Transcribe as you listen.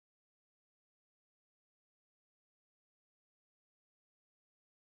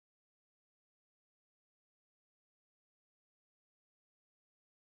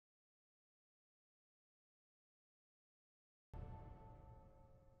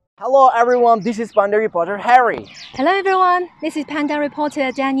Hello everyone, this is Panda reporter Harry. Hello everyone, this is Panda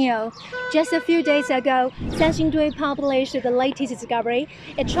reporter Daniel. Just a few days ago, Sanxingdui published the latest discovery.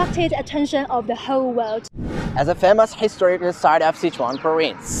 It attracted attention of the whole world. As a famous historical site of Sichuan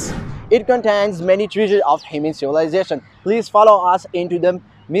province, it contains many treasures of human civilization. Please follow us into the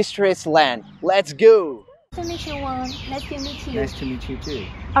mysterious land. Let's go! Nice to meet you, Wang. Nice to meet you. Nice to meet you too.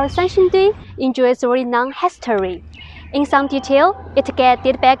 Our Sanxingdui enjoys renowned history. In some detail, it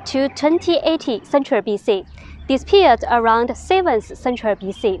dates back to 2080 century BC. This period around 7th century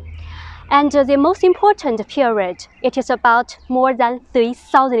BC. And the most important period, it is about more than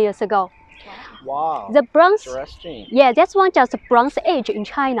 3,000 years ago. Wow, The Bronze, interesting. yeah, that's one just Bronze Age in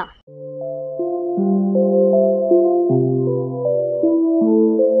China.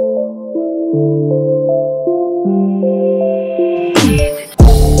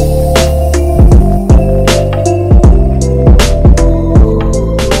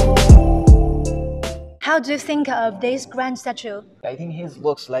 How do you think of this grand statue? I think he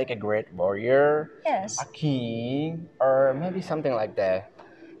looks like a great warrior, Yes, a king, or maybe something like that.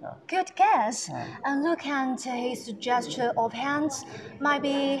 good guess. And look at his gesture of hands.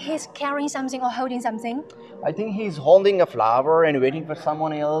 Maybe he's carrying something or holding something. I think he's holding a flower and waiting for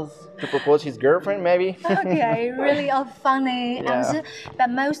someone else to propose his girlfriend, maybe. Okay, really a funny Yeah. answer. But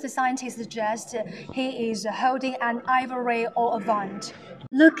most scientists suggest he is holding an ivory or a wand.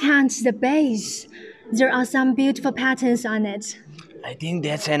 Look at the base. There are some beautiful patterns on it. I think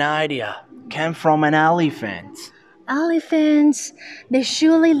that's an idea. Came from an elephant. Elephants, they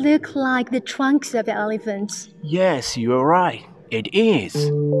surely look like the trunks of the elephants. Yes, you're right. It is.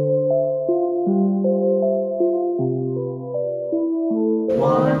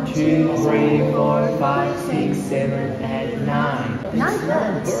 One, two, three, four, five, six, seven, 8, 9. 9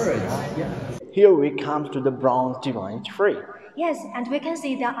 birds. Here we come to the bronze divine tree. Yes, and we can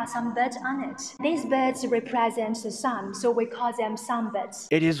see there are some birds on it. These birds represent the sun, so we call them sunbirds.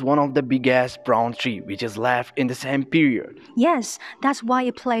 It is one of the biggest bronze trees which is left in the same period. Yes, that's why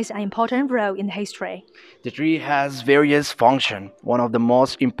it plays an important role in history. The tree has various functions. One of the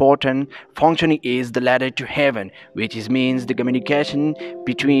most important function is the ladder to heaven, which means the communication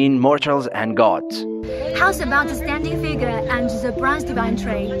between mortals and gods. How's about the standing figure and the bronze divine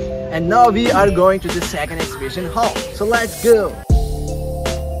tree? And now we are going to the second exhibition hall. So let's go.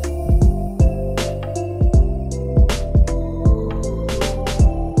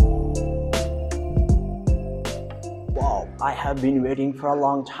 Wow, I have been waiting for a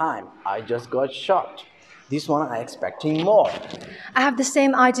long time. I just got shocked. This one I'm expecting more. I have the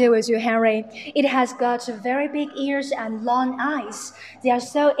same idea with you, Henry. It has got very big ears and long eyes. They are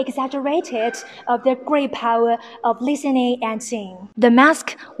so exaggerated of their great power of listening and seeing. The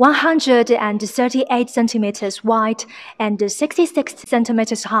mask, 138 centimeters wide and 66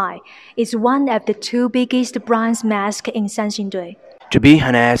 centimeters high, is one of the 2 biggest bronze masks in Sanxingdui. To be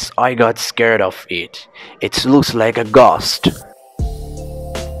honest, I got scared of it. It looks like a ghost.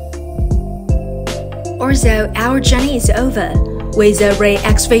 Also, our journey is over with a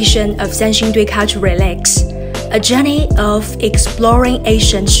re-excavation of Sanxingdui cultural relics. A journey of exploring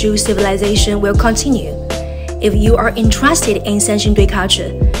ancient Shu civilization will continue. If you are interested in Sanxingdui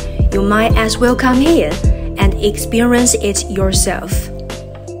culture, you might as well come here and experience it yourself.